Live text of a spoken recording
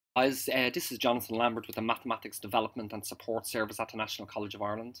Guys, this is Jonathan Lambert with the Mathematics Development and Support Service at the National College of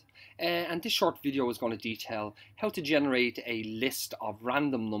Ireland. And this short video is going to detail how to generate a list of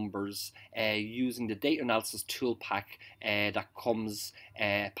random numbers using the Data Analysis Toolpak that comes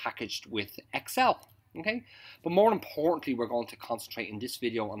packaged with Excel. Okay, but more importantly, we're going to concentrate in this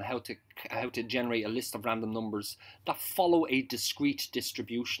video on how to generate a list of random numbers that follow a discrete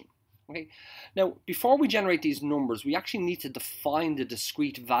distribution. Okay. Now, before we generate these numbers, we actually need to define the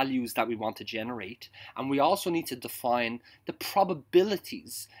discrete values that we want to generate, and we also need to define the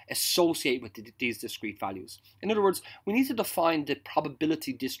probabilities associated with these discrete values. In other words, we need to define the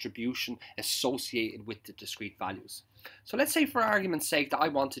probability distribution associated with the discrete values. So let's say, for argument's sake, that I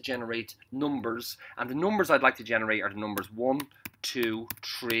want to generate numbers, and the numbers I'd like to generate are the numbers 1, 2,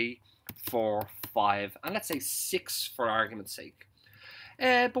 3, 4, 5, and let's say 6 for argument's sake.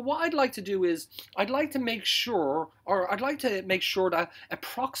 But what I'd like to do is, I'd like to make sure that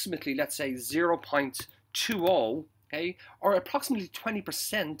approximately, let's say 0.20, okay, or approximately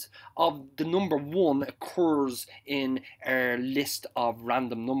 20% of the number 1 occurs in our list of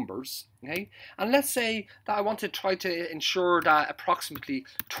random numbers, okay? And let's say that I want to try to ensure that approximately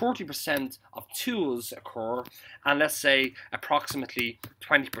 30% of 2's occur, and let's say approximately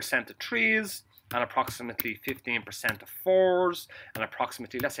 20% of 3's, and approximately 15% of 4's, and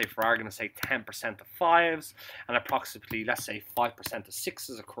approximately, let's say for argument's sake, 10% of 5's, and approximately, let's say 5% of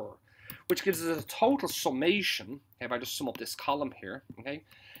 6's occur, which gives us a total summation. Okay, if I just sum up this column here, okay,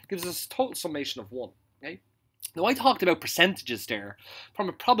 gives us a total summation of 1. Okay. Now, I talked about percentages there. From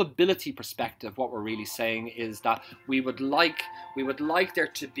a probability perspective, what we're really saying is that we would like there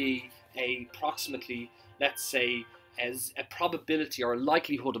to be approximately, let's say, as a probability or a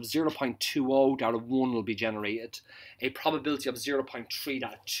likelihood of 0.20 that a 1 will be generated, a probability of 0.3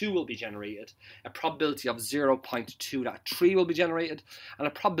 that a 2 will be generated, a probability of 0.2 that a 3 will be generated, and a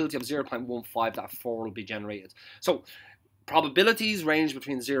probability of 0.15 that a 4 will be generated. So probabilities range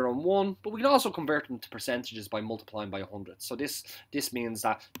between 0 and 1, but we can also convert them to percentages by multiplying by 100. So this means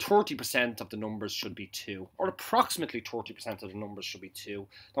that 30% of the numbers should be 2, or approximately 30% of the numbers should be 2.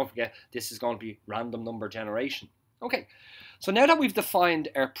 Don't forget, this is going to be random number generation. Okay, so now that we've defined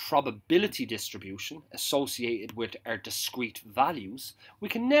our probability distribution associated with our discrete values, we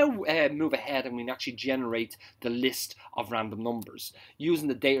can now move ahead and we can actually generate the list of random numbers using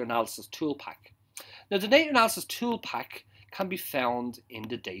the Data Analysis Toolpak. Now, the Data Analysis Toolpak can be found in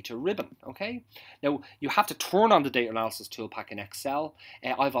the data ribbon, okay? Now, you have to turn on the Data Analysis Toolpak in Excel.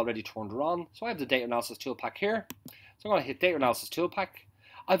 I've already turned it on, so I have the Data Analysis Toolpak here. So I'm going to hit Data Analysis Toolpak.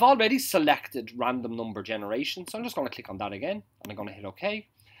 I've already selected random number generation, so I'm just going to click on that again, and I'm going to hit OK.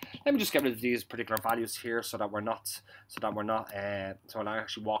 Let me just get rid of these particular values here, so I'll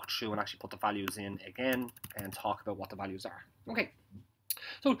actually walk through and actually put the values in again and talk about what the values are. Okay.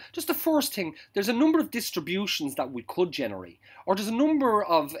 So just the first thing, there's a number of distributions that we could generate, or there's a number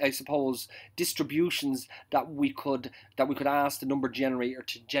of, I suppose, distributions that we could ask the number generator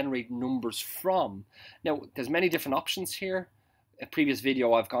to generate numbers from. Now, there's many different options here. A previous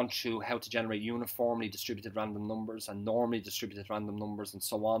video, I've gone through how to generate uniformly distributed random numbers and normally distributed random numbers and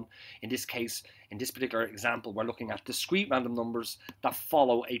so on. In this case, in this particular example, we're looking at discrete random numbers that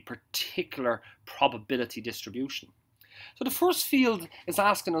follow a particular probability distribution. So the first field is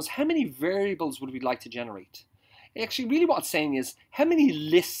asking us, how many variables would we like to generate? Actually, really what it's saying is, how many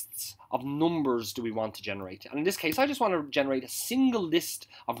lists of numbers do we want to generate? And in this case, I just want to generate a single list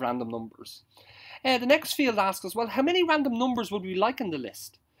of random numbers. The next field asks us, well, how many random numbers would we like in the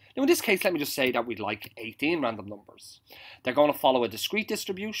list? Now, in this case, let me just say that we'd like 18 random numbers. They're going to follow a discrete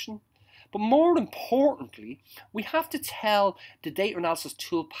distribution. But more importantly, we have to tell the Data Analysis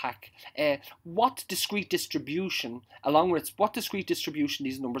Toolpak what discrete distribution, along with what discrete distribution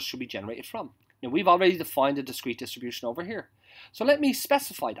these numbers should be generated from. Now, we've already defined a discrete distribution over here. So let me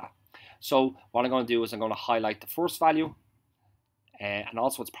specify that. So what I'm going to do is I'm going to highlight the first value and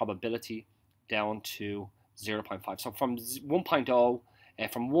also its probability down to 0.5. So from 1.0,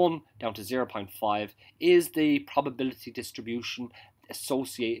 from 1 down to 0.5 is the probability distribution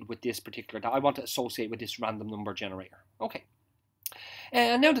associated with this particular, that I want to associate with this random number generator. Okay.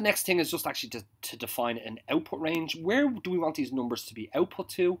 And now the next thing is just actually to define an output range. Where do we want these numbers to be output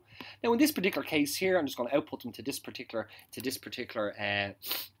to? Now in this particular case here, I'm just going to output them to this particular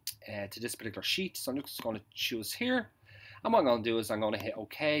sheet. So I'm just going to choose here. And what I'm going to do is I'm going to hit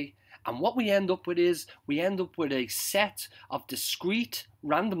OK. And what we end up with is, we end up with a set of discrete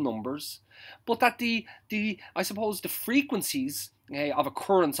random numbers, but that I suppose the frequencies of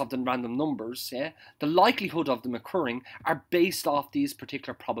occurrence of the random numbers, the likelihood of them occurring, are based off these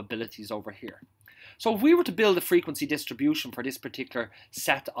particular probabilities over here. So if we were to build a frequency distribution for this particular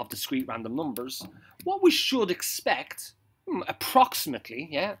set of discrete random numbers, what we should expect,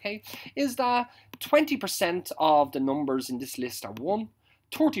 approximately, is that 20% of the numbers in this list are 1,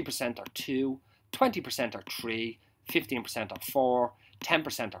 30% are 2, 20% are 3, 15% are 4,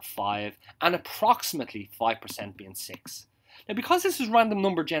 10% are 5, and approximately 5% being 6. Now, because this is random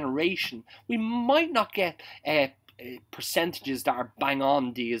number generation, we might not get percentages that are bang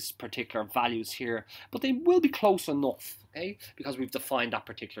on these particular values here, but they will be close enough, okay, because we've defined that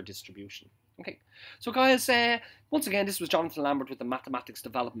particular distribution. Okay, so guys, once again, this was Jonathan Lambert with the Mathematics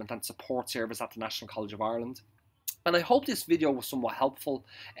Development and Support Service at the National College of Ireland. And I hope this video was somewhat helpful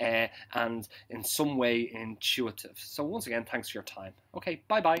and in some way intuitive. So once again, thanks for your time. Okay,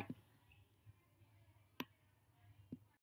 bye-bye.